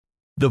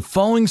The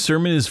following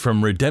sermon is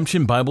from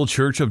Redemption Bible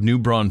Church of New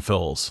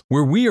Braunfels,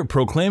 where we are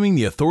proclaiming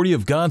the authority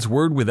of God's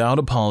Word without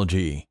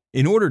apology,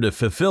 in order to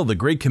fulfill the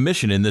Great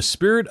Commission in the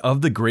spirit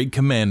of the Great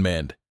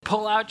Commandment.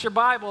 Pull out your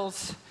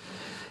Bibles.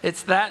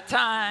 It's that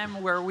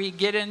time where we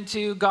get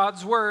into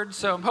God's Word.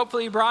 So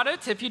hopefully you brought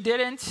it. If you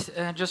didn't,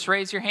 just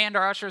raise your hand.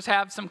 Our ushers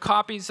have some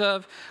copies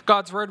of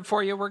God's Word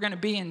for you. We're going to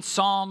be in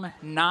Psalm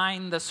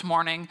 9 this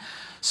morning.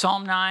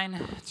 Psalm 9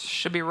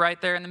 should be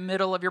right there in the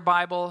middle of your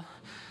Bible.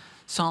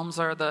 Psalms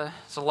are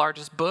it's the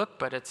largest book,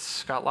 but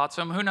it's got lots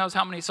of them. Who knows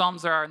how many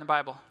Psalms there are in the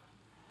Bible?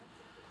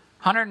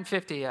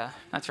 150, yeah,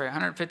 that's right.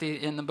 150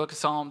 in the book of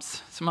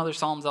Psalms. Some other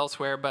Psalms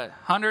elsewhere, but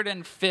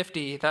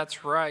 150,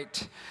 that's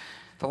right.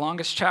 The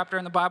longest chapter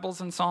in the Bible is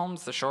in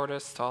Psalms, the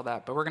shortest, all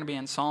that. But we're going to be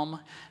in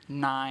Psalm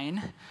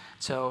 9.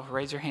 So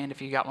raise your hand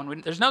if you got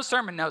one. There's no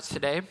sermon notes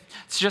today.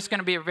 It's just going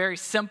to be a very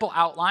simple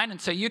outline.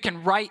 And so you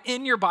can write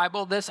in your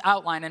Bible this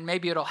outline, and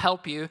maybe it'll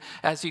help you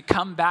as you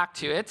come back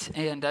to it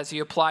and as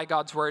you apply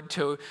God's Word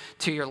to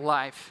your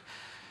life.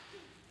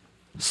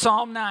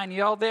 Psalm 9,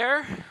 you all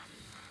there?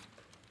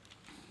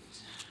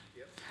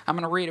 I'm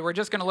going to read it. We're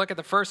just going to look at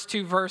the first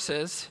two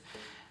verses.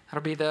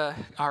 That'll be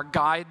our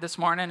guide this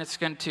morning. It's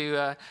going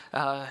to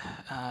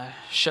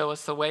show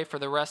us the way for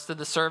the rest of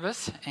the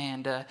service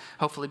and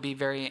hopefully be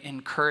very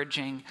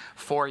encouraging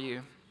for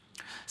you.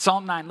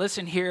 Psalm 9,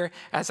 listen here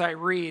as I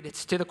read.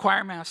 It's to the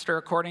choir master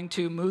according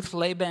to Muth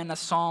Laban, a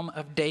psalm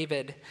of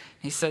David.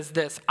 He says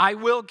this: I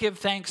will give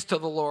thanks to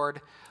the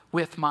Lord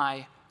with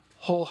my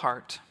whole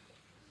heart.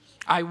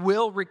 I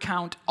will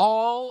recount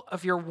all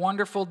of your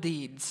wonderful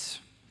deeds.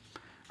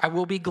 I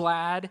will be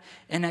glad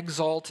and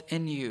exult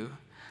in you.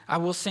 I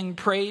will sing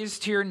praise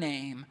to your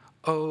name,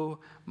 O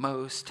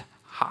Most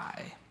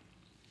High.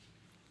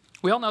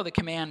 We all know the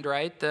command,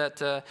 right?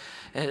 That's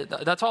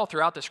all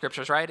throughout the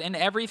scriptures, right? In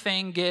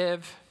everything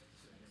give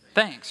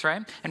thanks,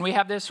 right? And we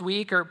have this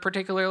week, or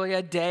particularly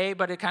a day,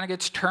 but it kind of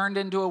gets turned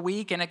into a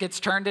week and it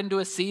gets turned into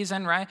a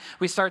season, right?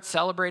 We start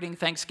celebrating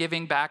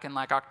Thanksgiving back in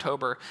like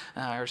October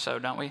or so,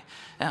 don't we?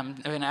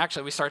 And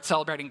actually, we start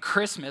celebrating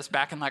Christmas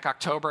back in like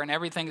October, and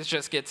everything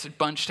just gets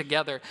bunched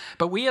together.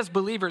 But we as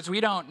believers,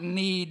 we don't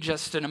need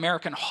just an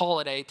American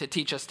holiday to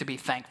teach us to be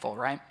thankful,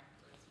 right?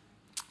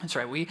 That's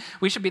right.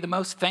 We should be the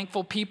most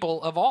thankful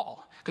people of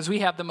all, because we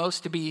have the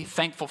most to be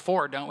thankful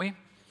for, don't we?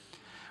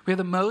 We have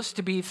the most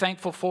to be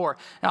thankful for.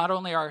 Not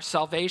only our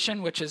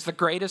salvation, which is the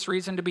greatest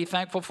reason to be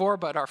thankful for,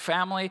 but our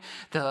family,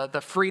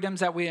 the freedoms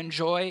that we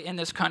enjoy in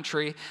this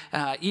country.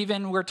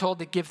 Even we're told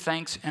to give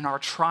thanks in our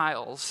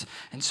trials.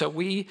 And so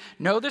we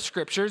know the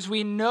scriptures.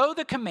 We know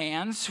the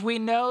commands. We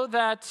know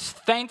that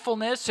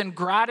thankfulness and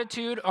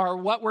gratitude are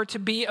what we're to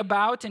be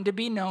about and to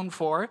be known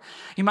for.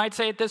 You might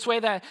say it this way,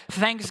 that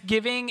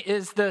Thanksgiving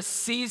is the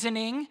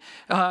seasoning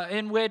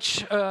in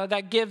which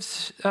that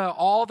gives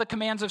all the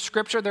commands of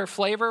Scripture their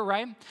flavor,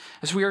 right?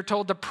 As we are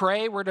told to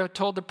pray, we're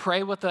told to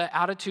pray with the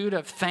attitude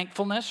of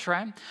thankfulness,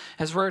 right?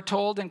 As we're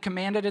told and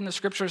commanded in the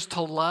scriptures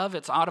to love,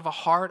 it's out of a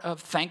heart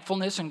of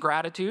thankfulness and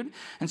gratitude.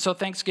 And so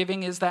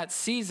Thanksgiving is that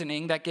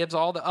seasoning that gives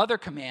all the other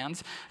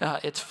commands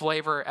its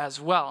flavor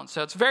as well. And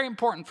so it's very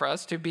important for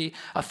us to be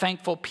a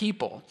thankful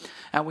people.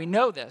 And we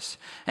know this.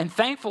 And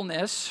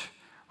thankfulness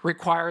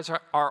requires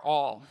our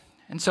all.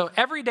 And so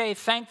everyday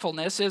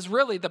thankfulness is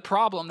really the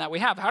problem that we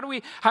have.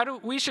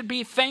 We should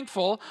be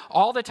thankful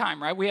all the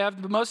time, right? We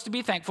have the most to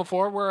be thankful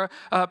for. We're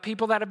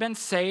people that have been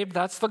saved.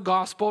 That's the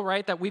gospel,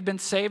 right? That we've been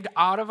saved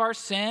out of our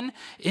sin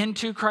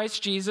into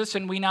Christ Jesus,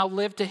 and we now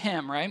live to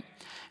him, right?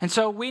 And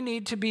so we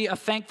need to be a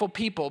thankful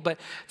people. But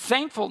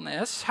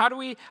thankfulness, how do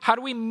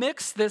we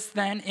mix this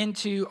then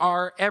into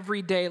our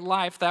everyday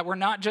life, that we're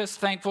not just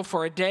thankful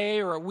for a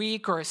day or a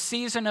week or a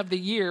season of the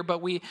year,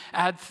 but we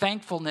add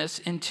thankfulness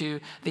into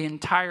the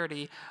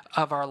entirety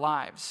of our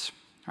lives,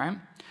 right?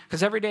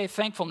 Because everyday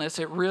thankfulness,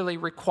 it really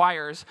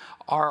requires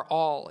our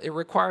all. It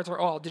requires our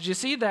all. Did you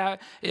see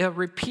that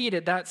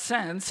repeated, that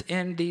sense,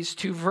 in these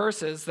two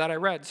verses that I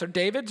read? So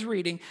David's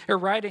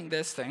writing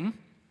this thing.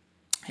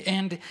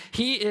 And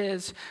he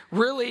is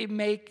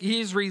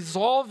he's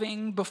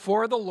resolving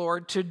before the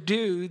Lord to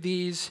do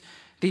these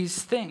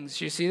things.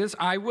 You see this?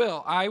 I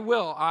will, I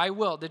will, I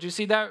will. Did you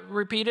see that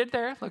repeated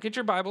there? Look at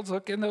your Bibles.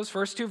 Look in those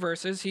first two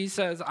verses. He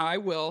says, I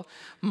will,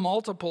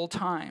 multiple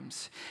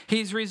times.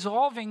 He's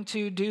resolving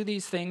to do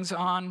these things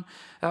on,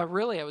 I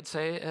would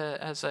say,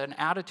 as an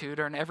attitude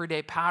or an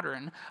everyday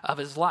pattern of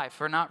his life.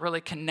 We're not really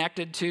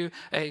connected to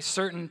a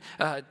certain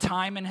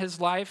time in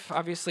his life.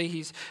 Obviously,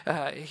 he's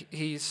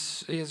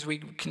as we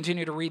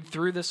continue to read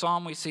through the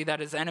psalm, we see that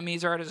his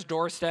enemies are at his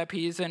doorstep.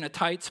 He's in a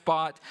tight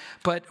spot.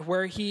 But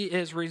where he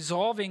is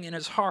resolving in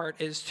his heart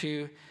is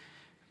to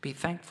be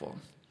thankful.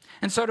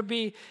 And so to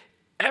be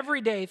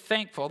everyday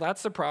thankful,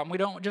 that's the problem. We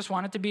don't just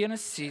want it to be in a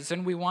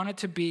season. We want it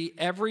to be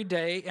every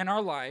day in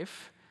our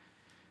life.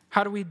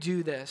 How do we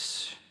do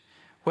this?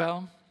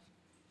 Well,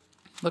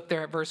 look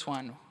there at verse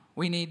 1.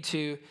 We need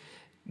to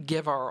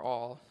give our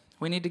all.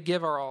 We need to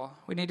give our all.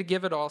 We need to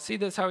give it all. See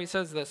this, how he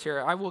says this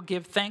here. I will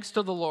give thanks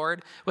to the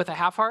Lord with a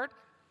half heart.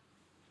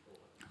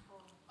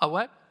 A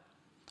what?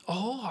 A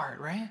whole heart,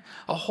 right?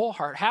 A whole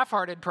heart.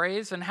 Half-hearted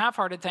praise and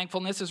half-hearted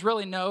thankfulness is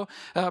really no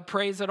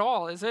praise at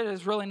all, is it?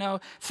 Is really no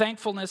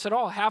thankfulness at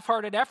all.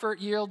 Half-hearted effort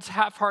yields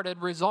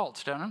half-hearted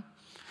results, don't it?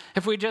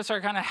 If we just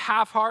are kind of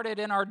half-hearted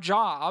in our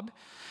job,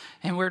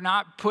 and we're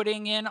not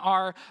putting in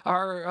our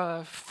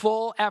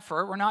full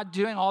effort, we're not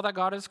doing all that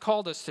God has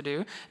called us to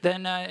do,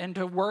 then and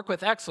to work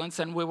with excellence,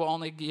 then we will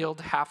only yield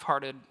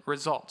half-hearted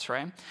results,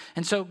 right?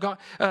 And so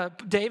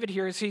David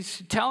here,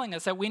 he's telling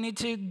us that we need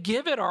to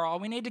give it our all.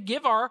 We need to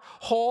give our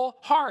whole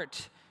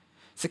heart.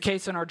 It's the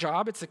case in our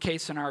job. It's the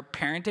case in our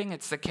parenting.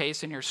 It's the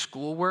case in your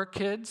schoolwork,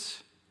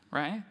 kids,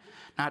 right?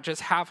 Not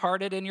just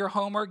half-hearted in your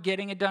homework,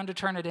 getting it done to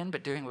turn it in,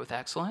 but doing it with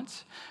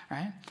excellence,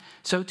 right?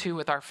 So too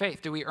with our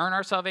faith. Do we earn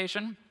our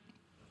salvation?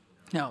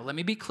 No, let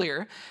me be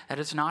clear. That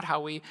is not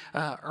how we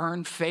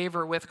earn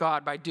favor with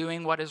God, by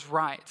doing what is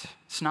right.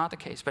 It's not the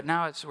case. But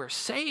now as we're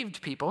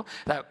saved people,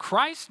 that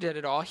Christ did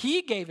it all.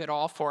 He gave it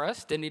all for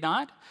us, did he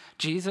not?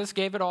 Jesus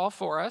gave it all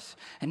for us.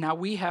 And now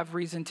we have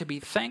reason to be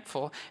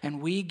thankful, and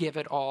we give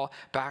it all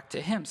back to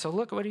him. So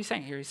look at what he's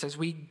saying here. He says,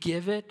 we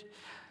give it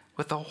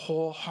with a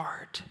whole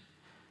heart.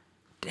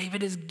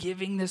 David is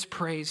giving this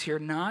praise here,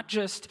 not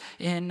just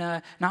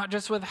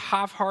with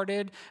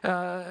half-hearted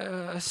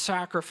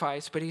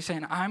sacrifice, but he's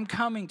saying, I'm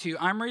coming to you.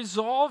 I'm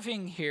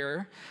resolving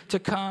here to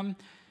come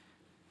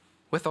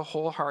with a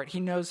whole heart. He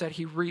knows that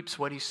he reaps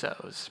what he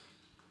sows.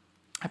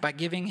 By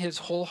giving his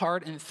whole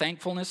heart and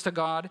thankfulness to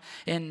God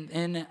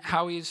in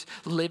how he's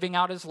living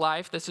out his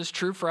life. This is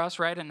true for us,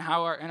 right? And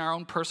how in our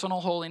own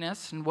personal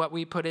holiness, and what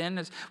we put in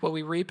is what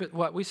we reap,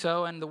 what we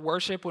sow. And the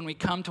worship, when we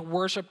come to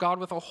worship God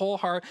with a whole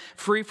heart,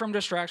 free from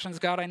distractions.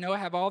 God, I know I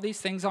have all these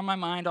things on my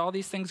mind, all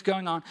these things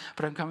going on,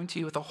 but I'm coming to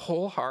you with a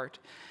whole heart.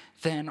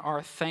 Then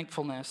our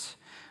thankfulness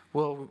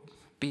will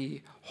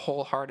be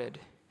wholehearted.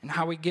 And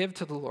how we give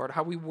to the Lord,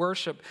 how we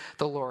worship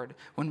the Lord.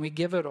 When we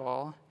give it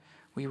all,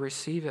 we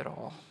receive it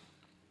all.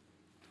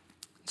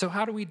 So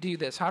how do we do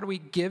this? How do we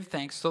give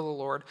thanks to the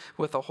Lord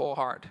with a whole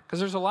heart? Because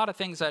there's a lot of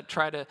things that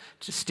try to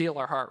steal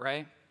our heart,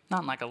 right?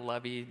 Not in like a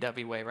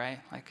lovey-dovey way, right?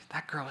 Like,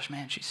 that girlish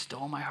man, she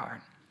stole my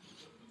heart.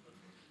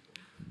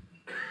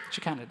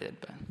 She kind of did,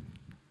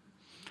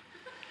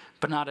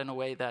 but not in a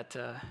way that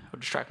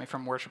would distract me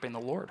from worshiping the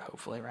Lord,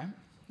 hopefully, right?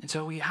 And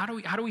so how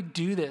do we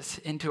do this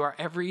into our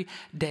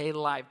everyday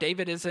life?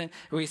 David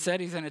we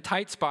said he's in a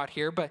tight spot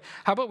here, but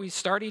how about we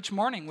start each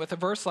morning with a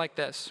verse like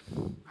this?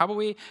 How about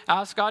we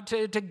ask God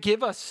to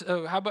give us,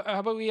 how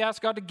about we ask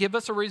God to give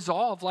us a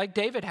resolve like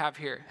David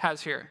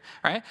has here,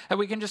 right? That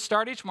we can just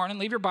start each morning,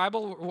 leave your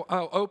Bible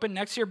open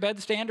next to your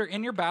bedstand or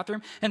in your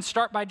bathroom, and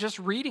start by just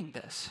reading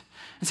this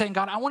and saying,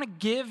 God, I want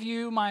to give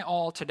you my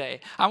all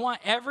today. I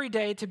want every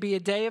day to be a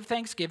day of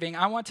thanksgiving.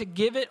 I want to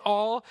give it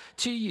all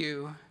to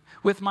you.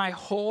 With my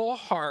whole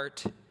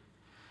heart,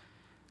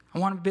 I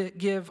want to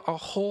give a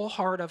whole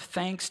heart of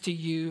thanks to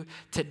you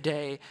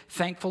today.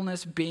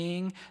 Thankfulness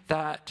being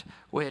that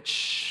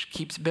which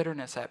keeps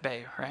bitterness at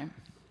bay, right?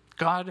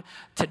 God,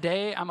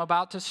 today I'm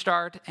about to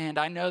start, and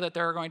I know that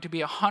there are going to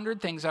be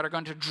 100 things that are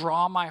going to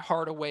draw my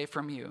heart away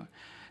from you.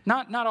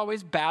 Not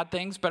always bad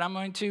things, but I'm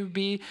going to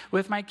be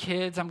with my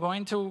kids. I'm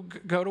going to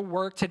go to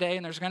work today,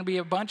 and there's going to be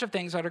a bunch of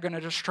things that are going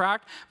to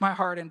distract my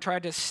heart and try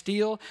to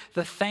steal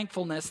the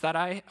thankfulness that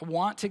I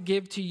want to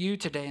give to you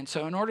today. And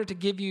so in order to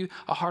give you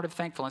a heart of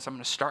thankfulness, I'm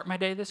going to start my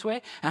day this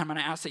way, and I'm going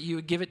to ask that you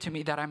would give it to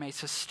me that I may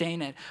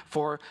sustain it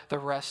for the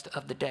rest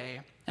of the day.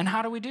 And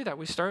how do we do that?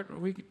 We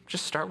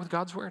just start with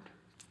God's word.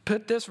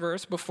 Put this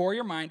verse before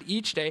your mind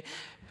each day.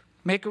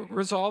 Make a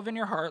resolve in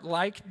your heart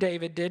like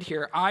David did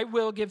here. I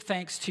will give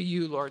thanks to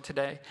you, Lord,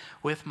 today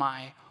with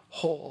my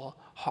whole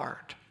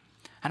heart.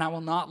 And I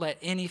will not let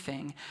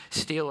anything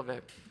steal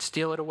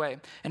it away.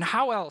 And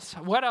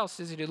what else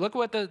does he do? Look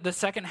at what the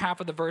second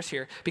half of the verse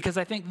here, because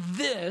I think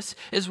this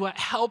is what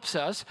helps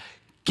us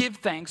give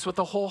thanks with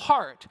the whole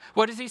heart.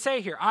 What does he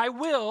say here? I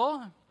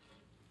will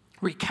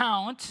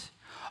recount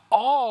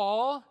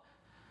all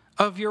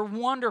of your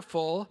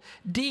wonderful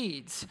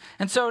deeds.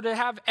 And so to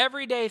have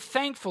everyday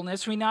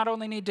thankfulness, we not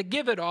only need to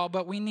give it all,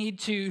 but we need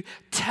to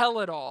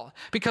tell it all.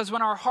 Because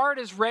when our heart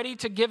is ready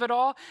to give it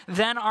all,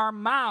 then our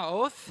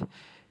mouth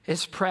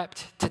is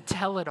prepped to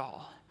tell it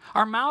all.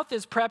 Our mouth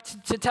is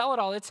prepped to tell it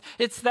all.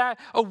 It's that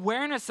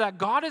awareness that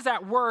God is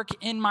at work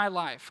in my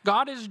life.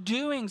 God is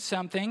doing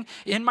something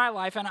in my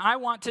life, and I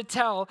want to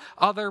tell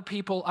other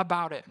people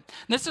about it.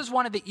 This is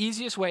one of the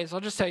easiest ways, I'll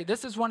just tell you,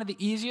 this is one of the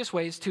easiest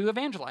ways to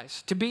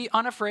evangelize, to be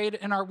unafraid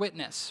in our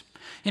witness.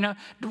 You know,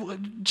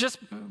 just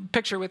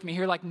picture with me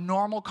here like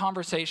normal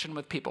conversation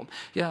with people.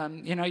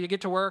 You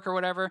get to work or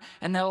whatever,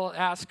 and they'll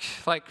ask,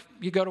 like,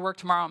 you go to work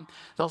tomorrow, and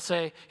they'll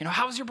say,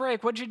 how was your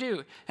break? What'd you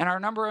do? And our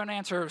number one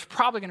answer is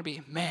probably going to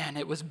be, man,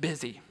 it was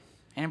busy.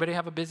 Anybody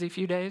have a busy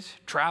few days?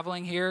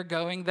 Traveling here,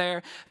 going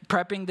there,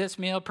 prepping this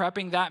meal,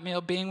 prepping that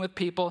meal, being with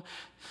people.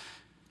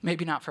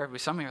 Maybe not for everybody.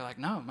 Some of you are like,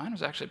 no, mine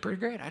was actually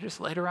pretty great. I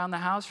just laid around the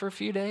house for a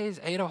few days,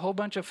 ate a whole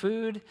bunch of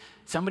food.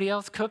 Somebody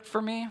else cooked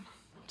for me.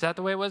 Is that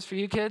the way it was for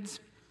you kids?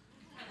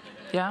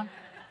 Yeah?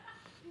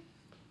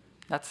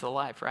 That's the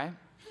life, right?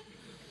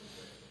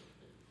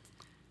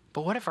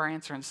 But what if our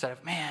answer, instead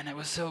of, man, it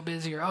was so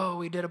busy, or, oh,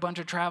 we did a bunch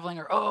of traveling,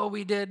 or, oh,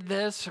 we did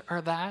this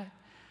or that,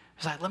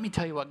 it's like, let me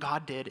tell you what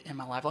God did in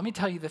my life. Let me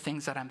tell you the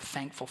things that I'm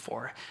thankful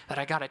for, that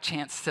I got a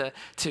chance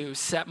to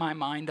set my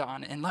mind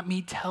on, and let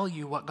me tell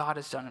you what God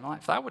has done in my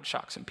life. That would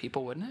shock some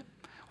people, wouldn't it?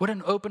 What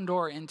an open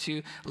door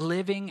into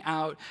living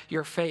out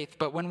your faith.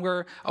 But when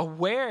we're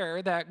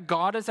aware that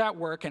God is at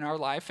work in our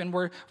life and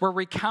we're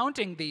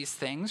recounting these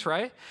things,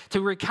 right?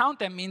 To recount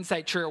them means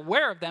that you're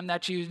aware of them,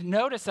 that you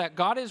notice that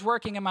God is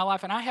working in my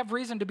life and I have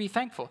reason to be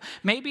thankful.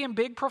 Maybe in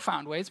big,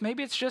 profound ways.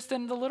 Maybe it's just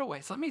in the little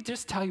ways. Let me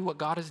just tell you what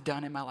God has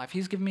done in my life.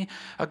 He's given me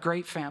a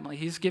great family.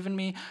 He's given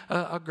me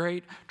a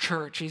great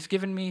church. He's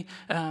given me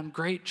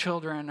great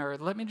children. Or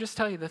let me just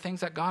tell you the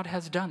things that God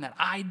has done that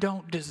I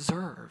don't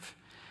deserve.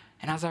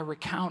 And as I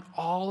recount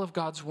all of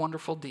God's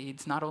wonderful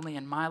deeds, not only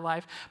in my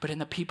life, but in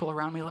the people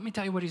around me, let me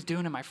tell you what he's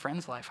doing in my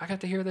friend's life. I got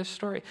to hear this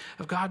story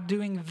of God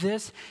doing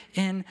this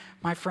in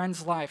my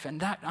friend's life. And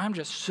that I'm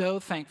just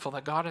so thankful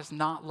that God has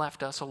not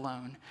left us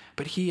alone,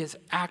 but he is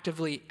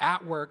actively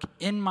at work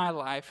in my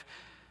life.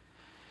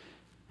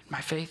 My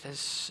faith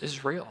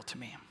is real to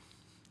me.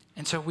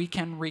 And so we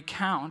can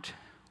recount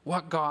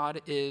what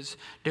God is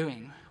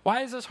doing.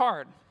 Why is this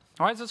hard?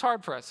 Why is this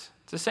hard for us?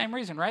 It's the same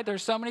reason, right?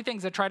 There's so many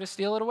things that try to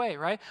steal it away,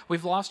 right?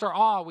 We've lost our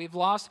awe. We've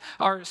lost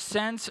our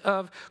sense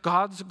of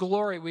God's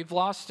glory. We've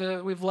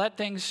let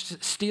things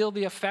steal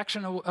the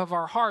affection of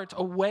our hearts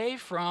away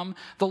from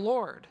the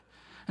Lord.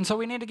 And so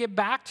we need to get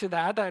back to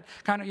that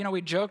kind of,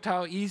 we joked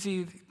how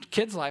easy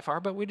kids' life are,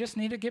 but we just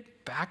need to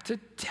get back to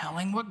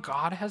telling what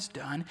God has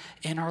done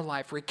in our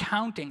life.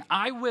 Recounting.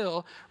 I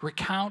will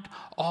recount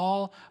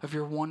all of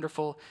your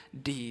wonderful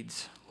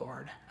deeds,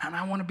 Lord. And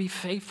I want to be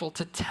faithful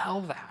to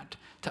tell that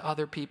to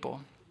other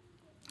people.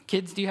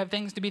 Kids, do you have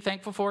things to be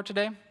thankful for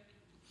today?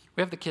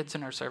 We have the kids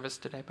in our service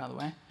today, by the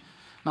way.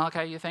 Malachi,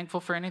 are you thankful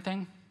for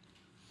anything?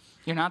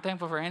 You're not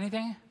thankful for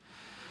anything?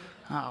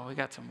 Oh, we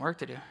got some work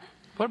to do.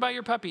 What about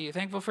your puppy? You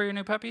thankful for your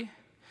new puppy?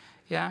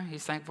 Yeah,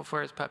 he's thankful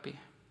for his puppy.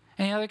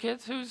 Any other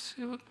kids?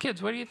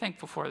 Kids, what are you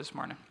thankful for this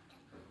morning?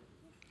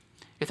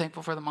 You're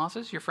thankful for the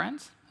Mosses, your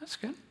friends? That's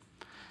good.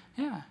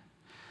 Yeah.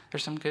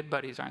 There's some good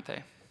buddies, aren't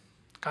they?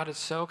 God is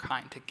so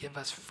kind to give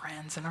us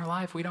friends in our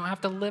life. We don't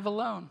have to live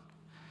alone.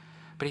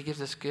 But he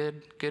gives us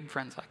good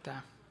friends like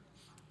that.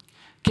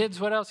 Kids,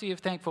 what else are you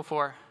thankful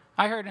for?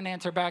 I heard an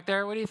answer back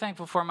there. What are you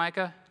thankful for,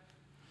 Micah?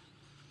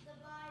 The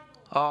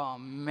Bible. Oh,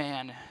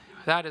 man.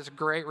 That is a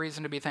great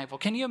reason to be thankful.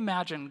 Can you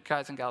imagine,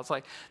 guys and gals,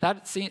 like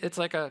that? It's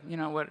like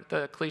what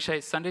the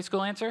cliche Sunday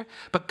school answer,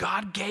 but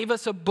God gave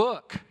us a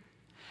book.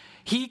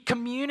 He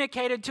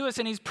communicated to us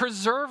and he's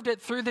preserved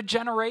it through the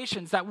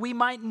generations that we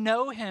might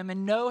know him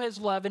and know his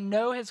love and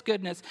know his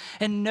goodness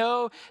and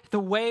know the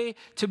way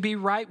to be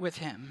right with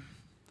him.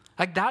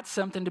 Like that's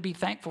something to be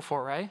thankful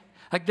for, right?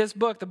 Like this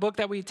book, the book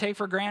that we take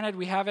for granted,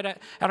 we have it at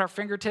our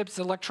fingertips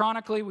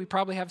electronically. We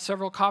probably have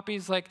several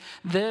copies like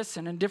this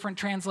and in different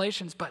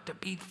translations, but to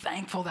be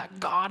thankful that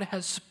God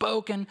has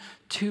spoken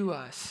to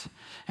us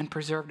and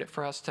preserved it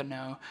for us to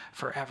know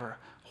forever.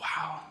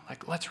 Wow,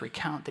 like let's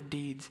recount the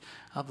deeds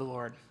of the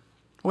Lord.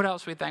 What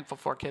else are we thankful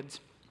for, kids?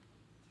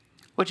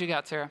 What you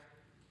got, Sarah?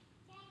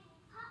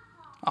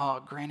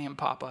 Oh, Granny and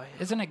Papa.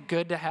 Isn't it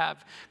good to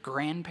have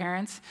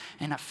grandparents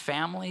and a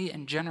family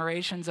and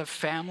generations of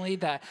family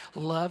that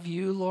love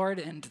you, Lord,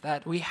 and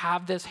that we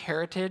have this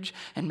heritage?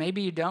 And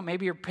maybe you don't.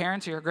 Maybe your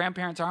parents or your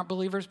grandparents aren't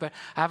believers, but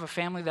I have a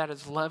family that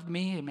has loved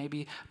me, and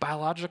maybe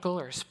biological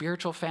or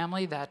spiritual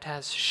family that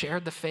has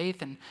shared the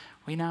faith, and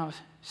we now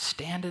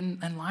stand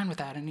in line with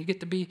that. And you get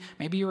to be,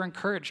 maybe you were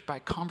encouraged by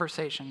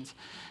conversations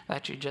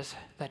that you just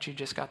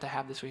got to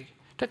have this week.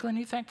 Declan, are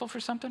you thankful for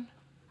something?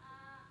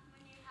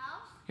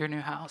 Your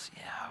new house?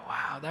 Yeah,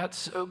 wow, that's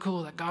so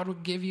cool that God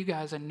would give you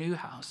guys a new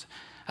house,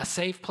 a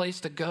safe place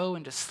to go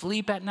and to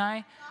sleep at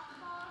night.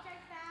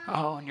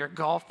 Oh, and your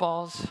golf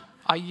balls.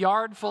 A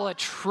yard full of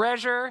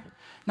treasure.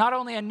 Not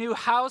only a new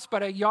house,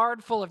 but a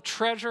yard full of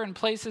treasure and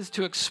places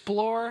to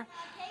explore.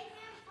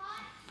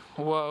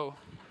 Whoa.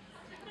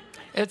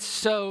 It's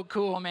so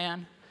cool,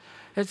 man.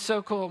 It's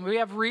so cool. We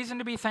have reason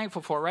to be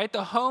thankful for, right?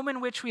 The home in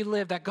which we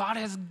live, that God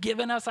has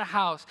given us a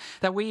house,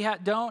 that we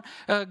don't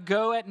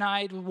go at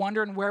night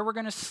wondering where we're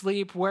going to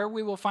sleep, where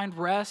we will find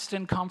rest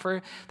and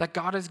comfort, that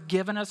God has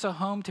given us a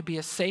home to be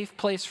a safe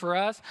place for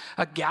us,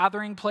 a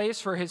gathering place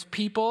for his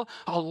people,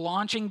 a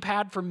launching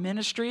pad for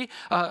ministry,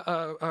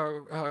 a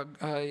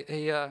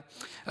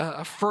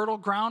fertile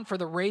ground for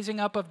the raising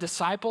up of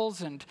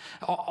disciples, and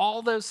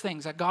all those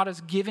things, that God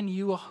has given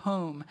you a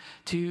home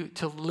to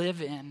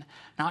live in,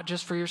 not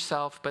just for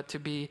yourself, but to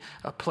be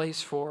a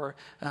place for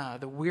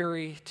the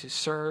weary, to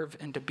serve,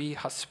 and to be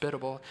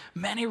hospitable.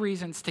 Many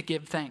reasons to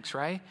give thanks,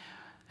 right?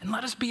 And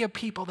let us be a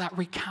people that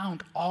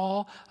recount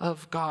all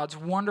of God's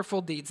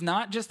wonderful deeds,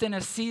 not just in a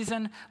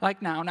season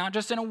like now, not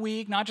just in a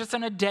week, not just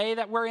in a day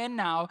that we're in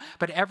now,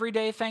 but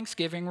everyday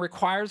Thanksgiving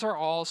requires our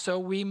all, so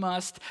we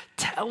must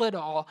tell it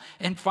all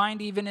and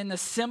find even in the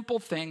simple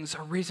things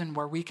a reason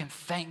where we can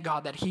thank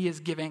God that he is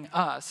giving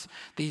us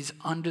these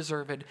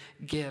undeserved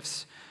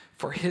gifts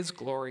for his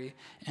glory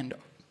and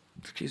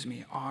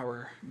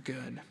our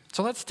good.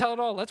 So let's tell it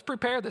all. Let's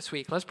prepare this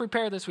week.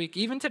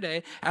 Even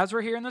today, as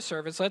we're here in the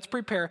service, let's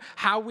prepare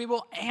how we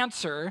will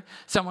answer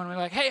someone. We're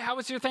like, hey, how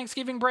was your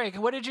Thanksgiving break?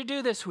 What did you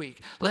do this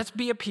week? Let's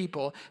be a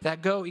people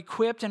that go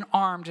equipped and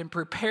armed and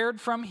prepared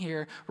from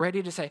here,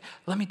 ready to say,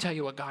 let me tell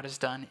you what God has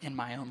done in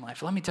my own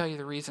life. Let me tell you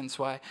the reasons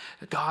why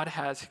God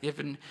has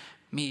given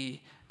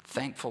me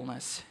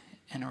thankfulness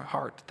in a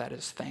heart that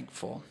is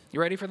thankful.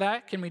 You ready for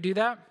that? Can we do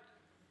that?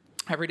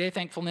 Everyday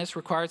thankfulness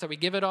requires that we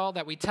give it all,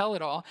 that we tell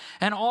it all,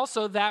 and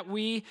also that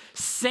we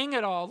sing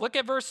it all. Look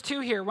at verse 2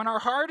 here. When our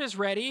heart is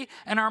ready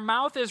and our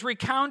mouth is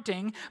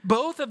recounting,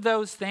 both of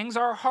those things,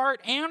 our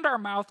heart and our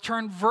mouth,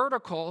 turn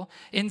vertical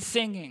in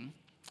singing.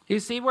 You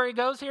see where he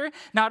goes here?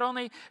 Not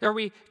only are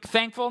we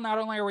thankful, not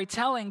only are we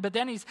telling, but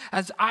then he's,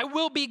 as I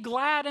will be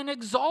glad and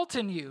exult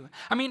in you.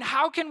 I mean,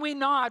 how can we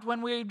not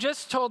when we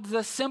just told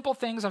the simple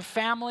things of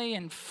family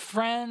and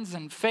friends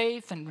and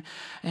faith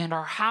and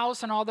our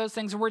house and all those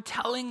things, and we're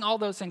telling all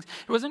those things.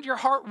 Wasn't your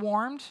heart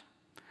warmed?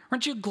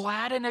 Weren't you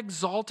glad and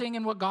exulting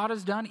in what God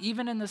has done,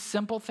 even in the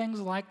simple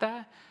things like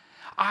that?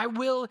 I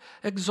will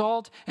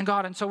exalt in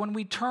God. And so when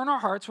we turn our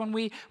hearts, when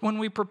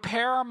we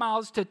prepare our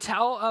mouths to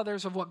tell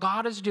others of what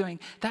God is doing,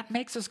 that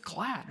makes us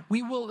glad.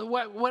 We will.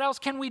 What else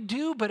can we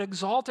do but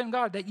exalt in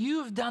God that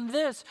you've done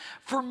this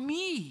for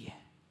me?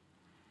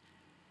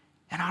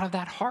 And out of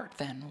that heart,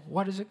 then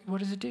what does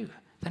it do?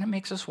 Then it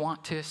makes us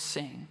want to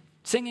sing.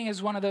 Singing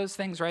is one of those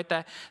things, right?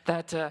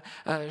 That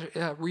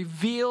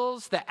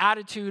reveals the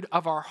attitude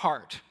of our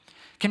heart.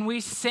 Can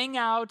we sing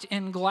out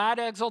in glad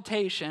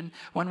exultation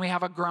when we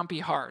have a grumpy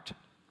heart?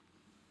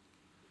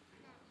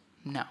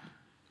 No,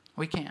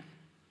 we can't.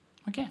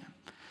 We can't.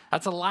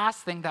 That's the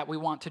last thing that we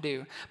want to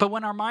do. But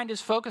when our mind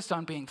is focused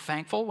on being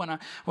thankful,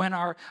 when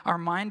our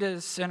mind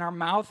is and our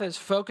mouth is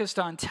focused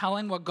on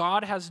telling what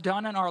God has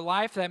done in our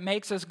life, that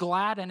makes us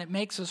glad and it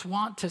makes us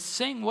want to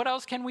sing. What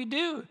else can we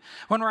do?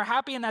 When we're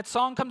happy and that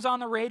song comes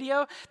on the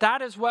radio,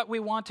 that is what we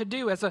want to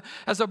do.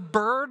 As a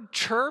bird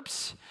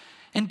chirps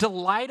in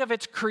delight of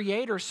its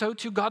creator, so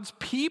too God's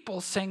people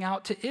sing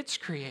out to its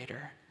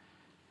creator,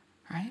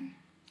 right?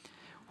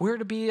 We're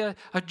to be a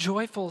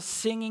joyful,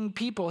 singing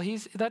people.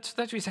 That's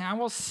what he's saying. I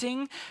will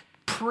sing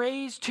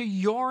praise to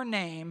your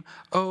name,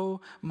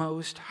 O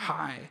Most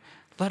High.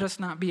 Let us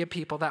not be a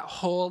people that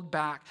hold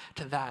back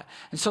to that.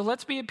 And so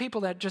let's be a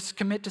people that just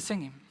commit to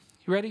singing.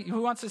 You ready?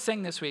 Who wants to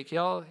sing this week?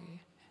 Y'all,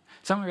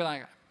 some of you are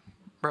like,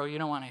 bro, you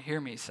don't want to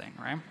hear me sing,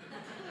 right?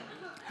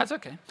 That's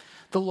okay.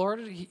 The Lord,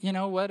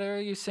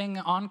 whether you sing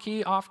on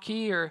key, off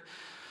key, or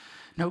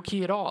no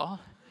key at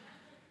all,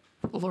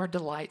 the Lord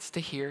delights to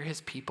hear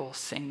his people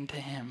sing to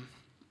him.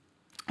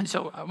 And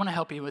so I want to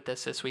help you with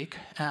this week.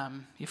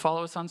 You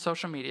follow us on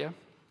social media,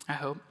 I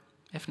hope.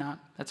 If not,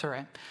 that's all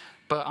right.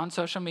 But on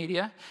social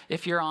media,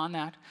 if you're on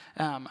that,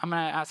 I'm going to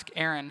ask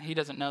Aaron, he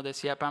doesn't know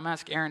this yet, but I'm going to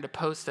ask Aaron to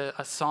post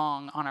a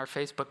song on our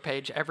Facebook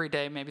page every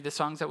day, maybe the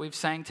songs that we've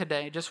sang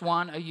today, just a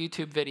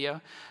YouTube video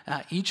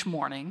each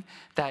morning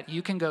that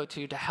you can go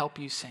to help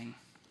you sing.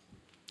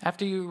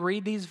 After you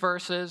read these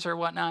verses or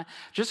whatnot,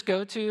 just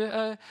go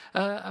to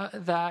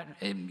that.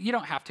 You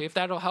don't have to. If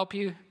that'll help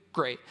you,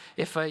 great.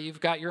 If you've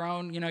got your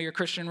own, your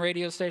Christian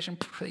radio station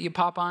that you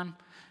pop on,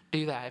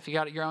 do that. If you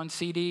got your own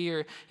CD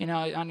or,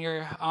 on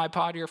your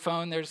iPod or your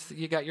phone,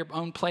 you got your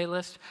own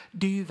playlist,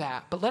 do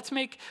that. But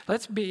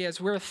let's be,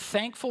 as we're a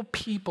thankful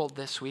people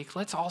this week,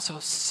 let's also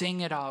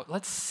sing it out.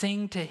 Let's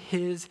sing to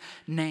his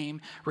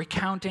name,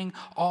 recounting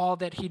all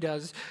that he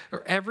does.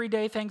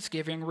 Everyday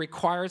Thanksgiving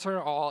requires it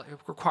all. It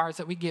requires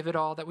that we give it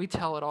all, that we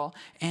tell it all,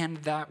 and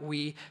that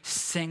we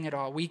sing it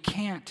all. We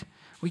can't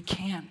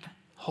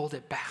hold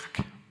it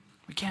back.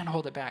 We can't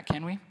hold it back,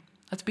 can we?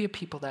 Let's be a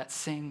people that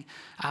sing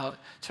out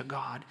to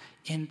God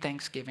in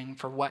thanksgiving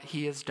for what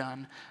he has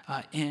done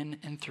in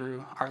and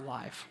through our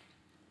life.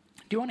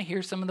 Do you want to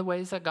hear some of the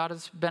ways that God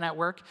has been at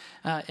work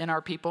in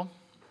our people?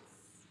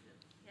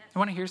 You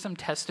want to hear some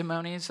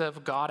testimonies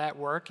of God at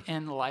work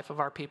in the life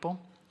of our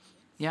people?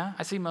 Yeah?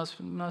 I see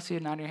most of you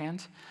nod your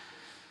hands.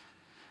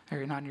 Or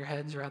you're nodding your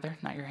heads, rather,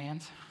 not your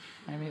hands.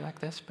 Maybe like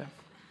this, but...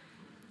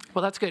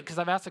 Well, that's good, because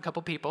I've asked a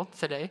couple people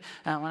today.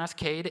 I want to ask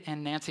Cade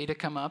and Nancy to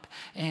come up,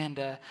 and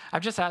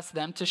I've just asked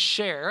them to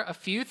share a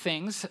few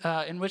things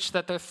in which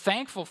that they're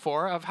thankful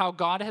for of how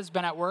God has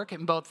been at work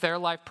in both their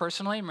life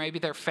personally, maybe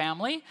their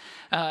family,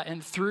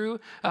 and through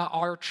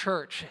our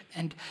church.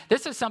 And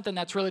this is something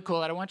that's really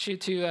cool that I want you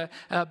to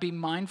be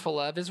mindful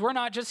of, is we're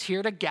not just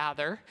here to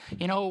gather.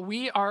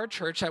 We are a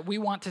church that we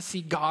want to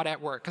see God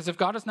at work, because if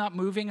God is not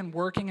moving and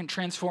working and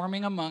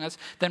transforming among us,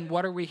 then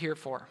what are we here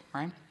for,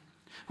 right?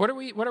 What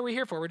are we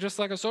here for? We're just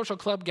like a social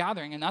club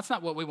gathering, and that's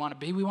not what we want to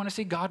be. We want to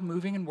see God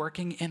moving and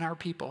working in our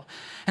people.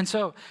 And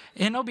so,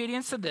 in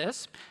obedience to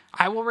this,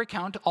 I will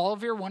recount all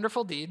of your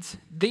wonderful deeds.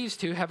 These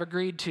two have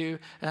agreed to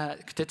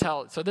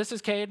tell it. So this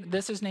is Cade,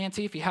 this is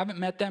Nancy. If you haven't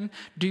met them,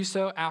 do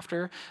so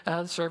after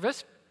the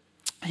service.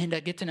 and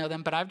get to know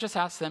them. But I've just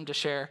asked them to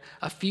share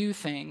a few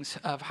things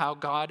of how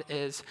God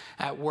is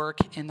at work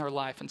in their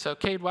life. And so,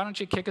 Cade, why don't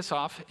you kick us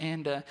off?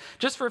 And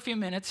just for a few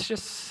minutes,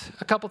 just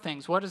a couple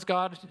things. What has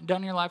God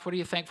done in your life? What are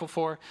you thankful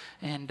for?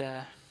 And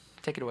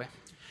take it away.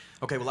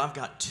 Okay, well, I've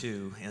got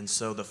two. And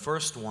so the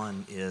first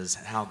one is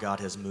how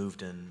God has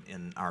moved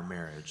in our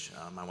marriage.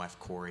 My wife,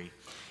 Corey,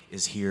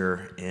 is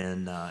here.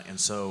 And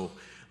so,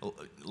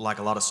 like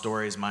a lot of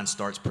stories, mine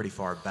starts pretty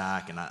far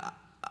back. And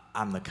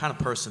I'm the kind of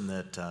person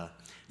that I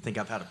think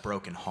I've had a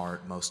broken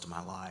heart most of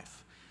my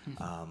life.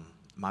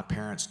 My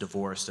parents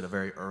divorced at a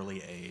very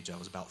early age. I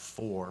was about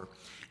 4,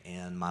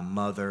 and my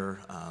mother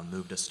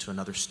moved us to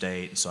another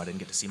state, and so I didn't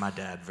get to see my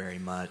dad very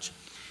much.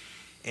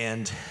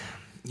 And,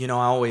 I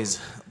always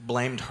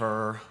blamed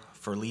her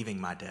for leaving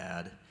my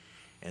dad,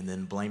 and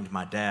then blamed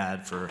my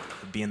dad for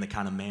being the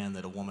kind of man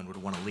that a woman would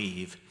want to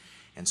leave.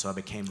 And so I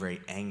became very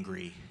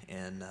angry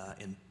and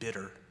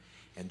bitter,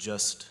 and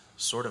just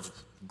sort of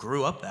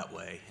grew up that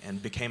way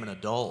and became an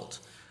adult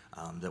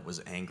that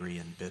was angry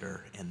and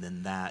bitter, and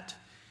then that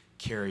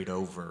carried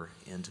over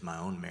into my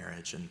own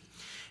marriage. And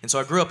so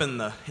I grew up in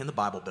the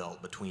Bible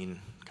Belt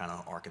between kind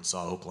of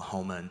Arkansas,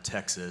 Oklahoma, and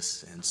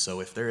Texas. And so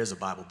if there is a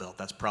Bible Belt,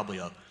 that's probably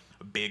a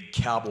big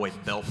cowboy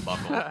belt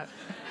buckle,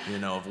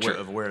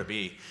 of where to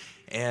be.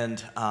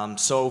 And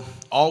so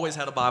always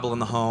had a Bible in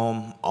the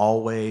home,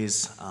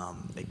 always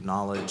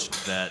acknowledged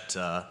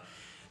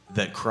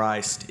that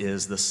Christ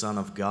is the Son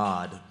of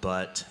God,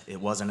 but it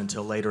wasn't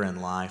until later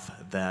in life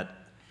that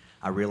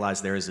I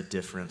realized there is a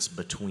difference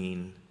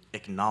between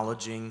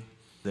acknowledging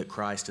that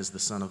Christ is the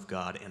Son of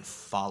God and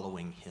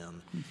following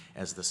him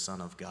as the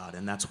Son of God.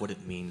 And that's what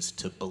it means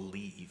to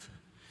believe.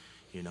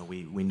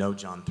 We know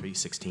John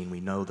 3:16. We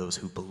know those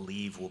who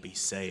believe will be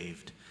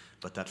saved.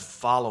 But that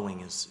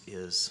following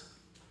is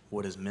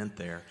what is meant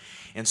there.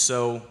 And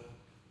so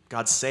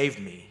God saved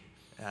me.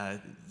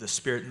 The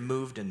Spirit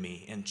moved in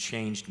me and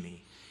changed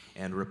me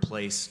and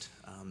replaced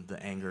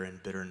the anger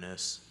and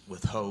bitterness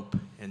with hope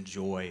and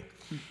joy.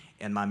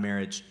 And my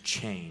marriage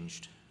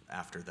changed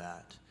after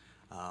that.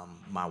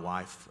 My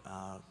wife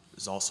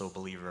is also a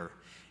believer,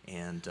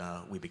 and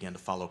we began to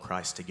follow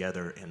Christ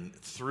together. And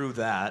through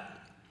that,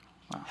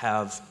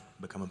 have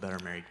become a better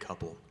married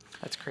couple.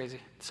 That's crazy.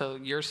 So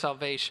your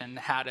salvation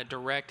had a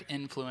direct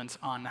influence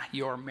on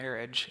your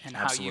marriage and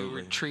Absolutely. how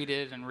you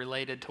treated and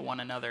related to one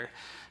another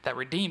that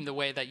redeemed the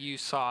way that you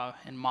saw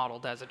and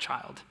modeled as a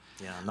child.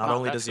 Yeah, not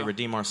only does he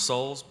redeem our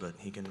souls, but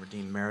he can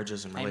redeem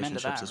marriages and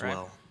relationships as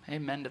well.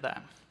 Amen to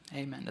that.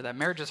 Amen to that.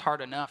 Marriage is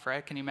hard enough,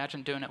 right? Can you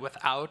imagine doing it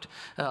without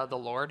the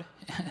Lord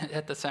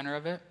at the center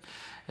of it?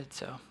 And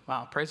so,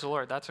 wow, praise the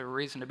Lord. That's a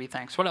reason to be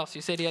thankful. What else?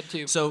 You said you had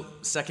 2. So,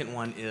 second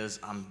one is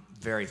I'm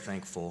very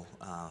thankful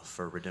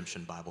for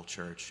Redemption Bible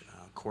Church.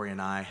 Corey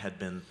and I had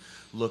been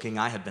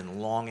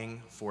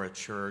longing for a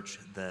church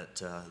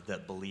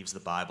that believes the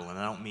Bible. And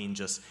I don't mean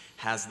just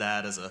has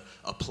that as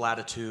a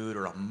platitude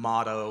or a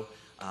motto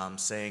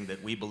saying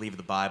that we believe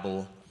the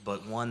Bible,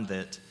 but one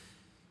that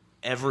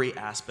every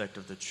aspect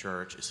of the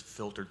church is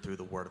filtered through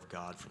the Word of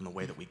God, from the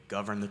way that we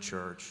govern the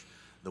church,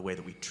 the way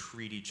that we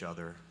treat each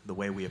other, the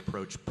way we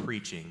approach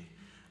preaching,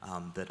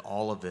 that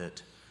all of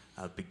it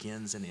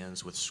begins and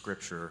ends with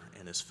Scripture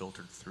and is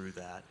filtered through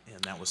that.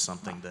 And that was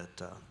something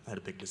that I had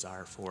a big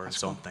desire for, and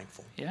so I'm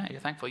thankful. Yeah,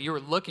 you're thankful. You were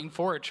looking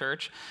for a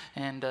church,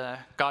 and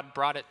God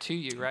brought it to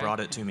you, right? He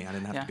brought it to me. I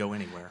didn't have to go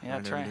anywhere. Yeah,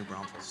 that's right. New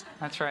Braunfels.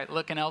 That's right.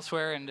 Looking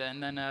elsewhere, and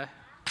then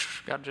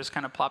God just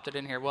kind of plopped it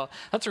in here. Well,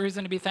 that's a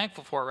reason to be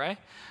thankful for, right?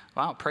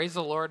 Wow, praise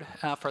the Lord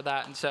for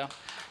that. And so,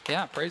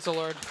 yeah, praise the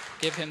Lord.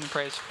 Give him the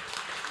praise.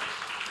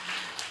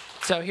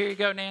 So here you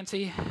go,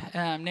 Nancy.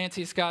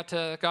 Nancy's got,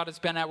 God has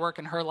been at work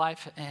in her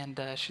life, and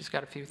she's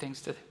got a few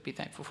things to be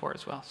thankful for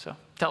as well. So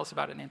tell us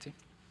about it, Nancy.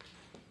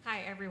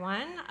 Hi,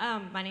 everyone.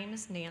 My name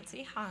is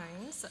Nancy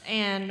Hines,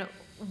 and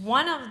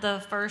one of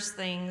the first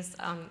things,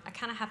 I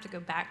kind of have to go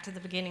back to the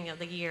beginning of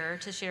the year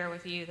to share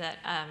with you that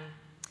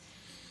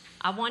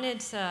I wanted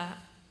to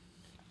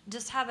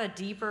just have a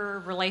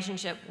deeper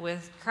relationship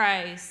with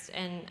Christ,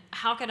 and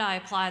how could I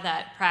apply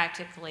that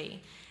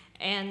practically?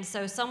 And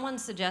so someone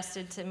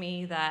suggested to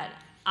me that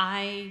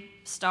I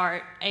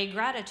start a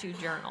gratitude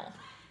journal.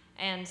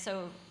 And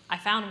so I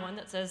found one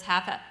that says,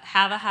 have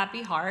a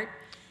happy heart.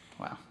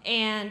 Wow.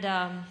 And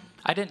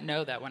I didn't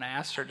know that when I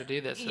asked her to do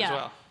this as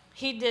well.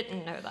 He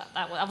didn't know that.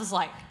 I was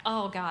like,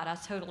 oh, God, I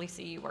totally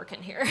see you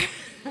working here.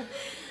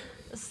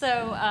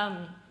 So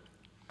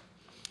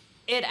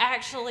it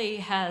actually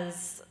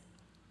has,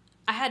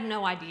 I had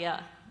no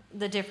idea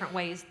the different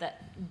ways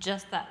that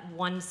just that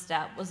one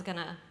step was going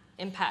to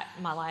impact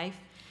my life.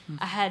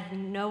 I had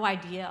no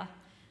idea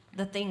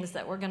the things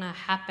that were going to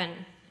happen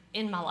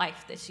in my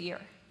life this year.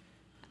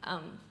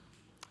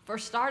 For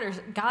starters,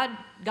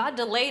 God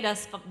delayed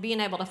us being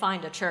able to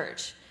find a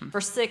church for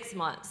 6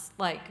 months.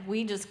 Like,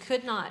 we just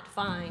could not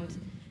find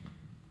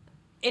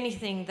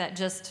anything that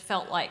just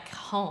felt like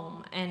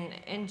home. And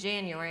in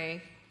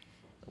January,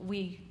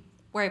 we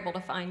were able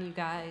to find you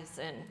guys,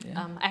 and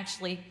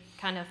actually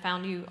kind of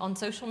found you on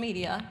social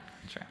media.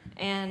 Sure.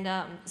 And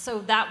so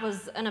that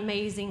was an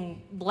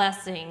amazing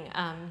blessing.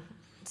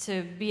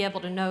 to be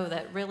able to know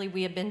that really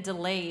we have been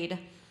delayed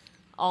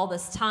all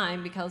this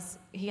time because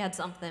he had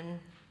something.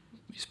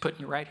 He's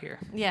putting you right here.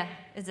 Yeah,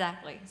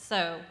 exactly.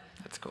 So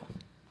That's cool.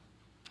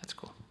 That's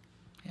cool.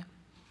 Yeah.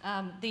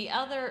 the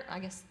other, I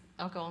guess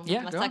I'll go on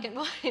Yeah, with my go on. second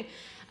point.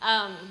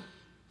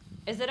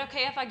 Is it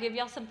okay if I give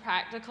y'all some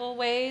practical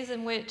ways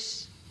in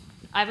which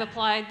I've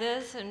applied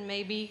this, and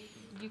maybe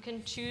you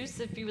can choose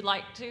if you would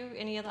like to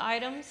any of the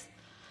items?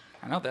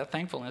 I know that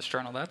thankfulness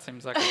journal, that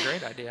seems like a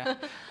great idea.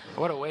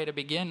 What a way to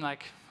begin,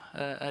 like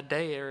a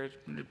day, or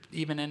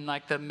even in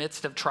like the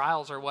midst of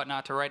trials or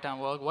whatnot, to write down,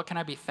 well, what can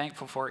I be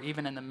thankful for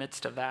even in the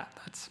midst of that?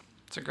 It's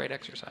a great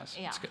exercise.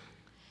 Yeah. It's good.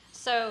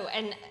 So,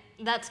 and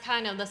that's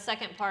kind of the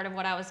second part of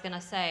what I was going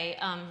to say.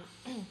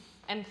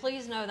 And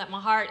please know that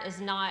my heart is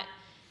not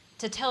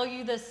to tell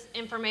you this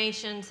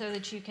information so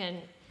that you can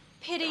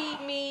pity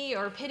me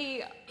or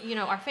pity,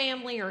 our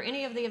family or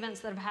any of the events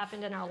that have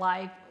happened in our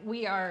life.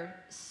 We are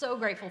so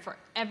grateful for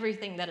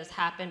everything that has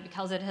happened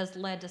because it has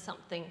led to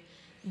something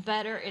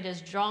better. It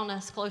has drawn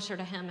us closer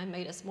to him and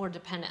made us more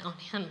dependent on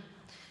him.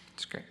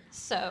 It's great.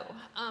 So,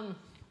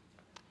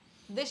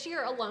 this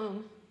year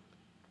alone,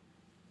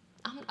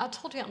 I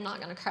told you I'm not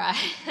going to cry.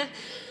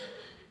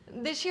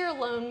 This year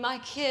alone, my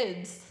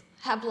kids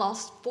have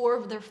lost 4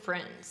 of their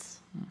friends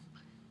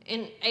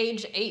in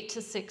age 8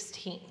 to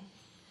 16.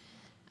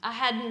 I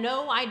had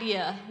no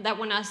idea that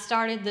when I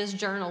started this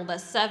journal,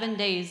 that 7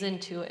 days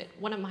into it,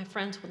 one of my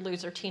friends would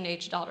lose her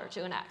teenage daughter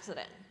to an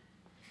accident.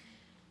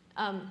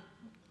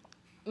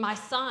 My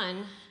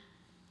son,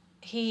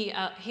 he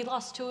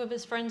lost 2 of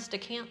his friends to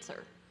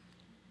cancer.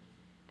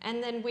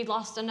 And then we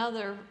lost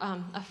another,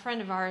 a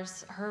friend of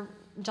ours, her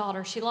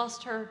daughter, she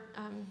lost her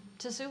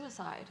to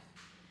suicide.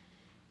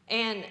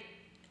 And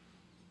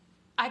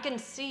I can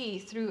see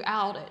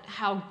throughout it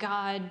how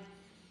God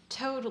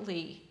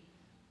totally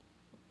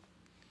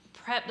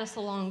prepped us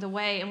along the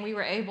way, and we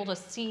were able to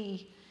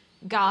see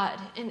God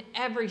in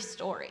every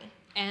story.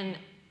 And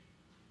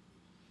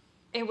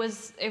it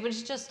was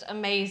just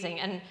amazing.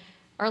 And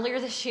earlier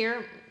this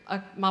year,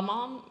 my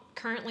mom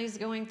currently is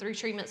going through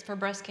treatments for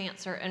breast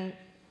cancer, and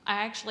I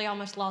actually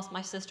almost lost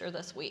my sister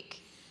this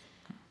week.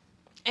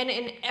 And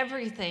in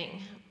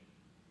everything,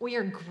 we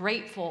are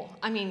grateful.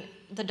 I mean,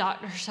 the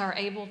doctors are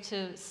able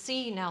to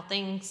see now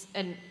things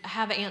and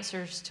have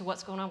answers to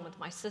what's going on with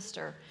my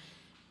sister.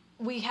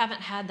 We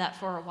haven't had that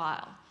for a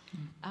while.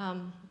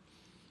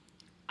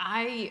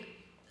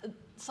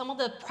 Some of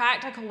the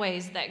practical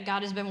ways that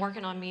God has been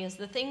working on me is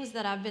the things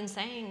that I've been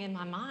saying in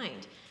my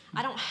mind.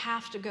 I don't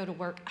have to go to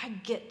work. I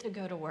get to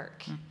go to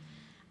work.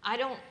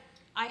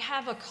 I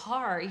have a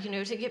car,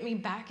 to get me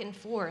back and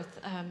forth.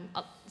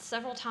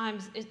 Several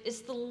times,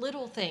 it's the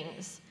little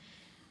things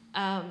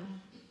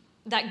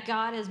that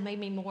God has made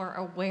me more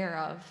aware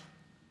of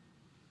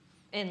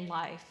in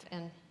life.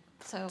 And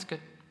so That's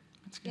good.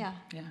 That's good. Yeah.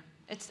 Yeah.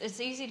 It's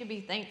easy to be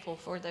thankful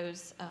for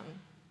those,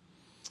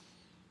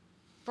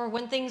 for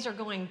when things are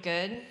going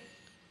good.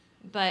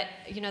 But,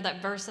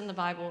 that verse in the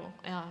Bible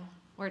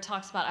where it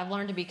talks about, I've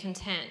learned to be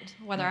content,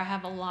 whether I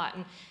have a lot.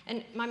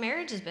 And my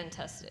marriage has been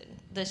tested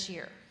this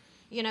year.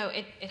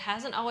 It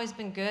hasn't always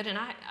been good, and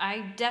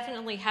I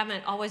definitely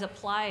haven't always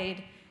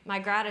applied my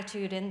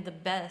gratitude in the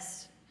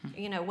best,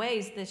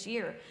 ways this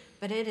year.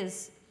 But it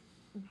has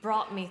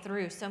brought me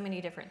through so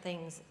many different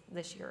things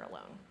this year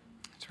alone.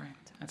 That's right.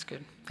 That's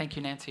good. Thank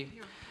you, Nancy.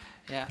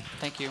 Yeah,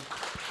 thank you.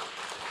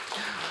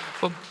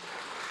 Well,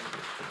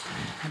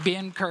 be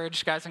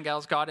encouraged, guys and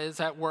gals. God is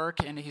at work,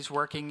 and he's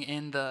working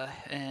in the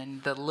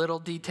little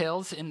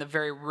details, in the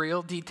very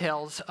real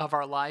details of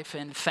our life.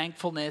 And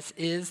thankfulness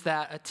is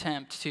that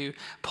attempt to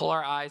pull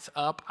our eyes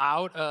up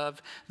out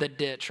of the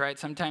ditch, right?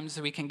 Sometimes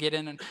we can get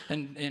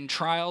in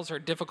trials or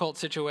difficult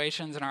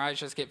situations, and our eyes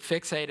just get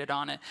fixated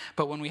on it.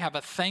 But when we have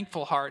a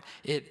thankful heart,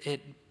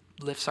 it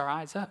lifts our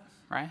eyes up.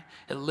 Right?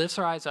 It lifts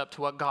our eyes up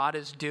to what God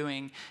is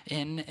doing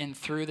in and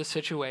through the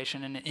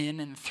situation and in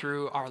and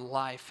through our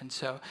life. And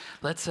so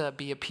let's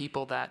be a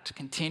people that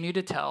continue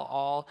to tell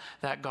all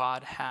that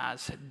God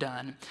has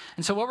done.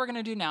 And so what we're going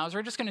to do now is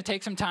we're just going to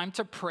take some time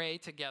to pray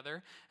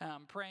together.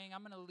 Praying,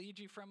 I'm going to lead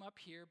you from up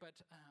here, but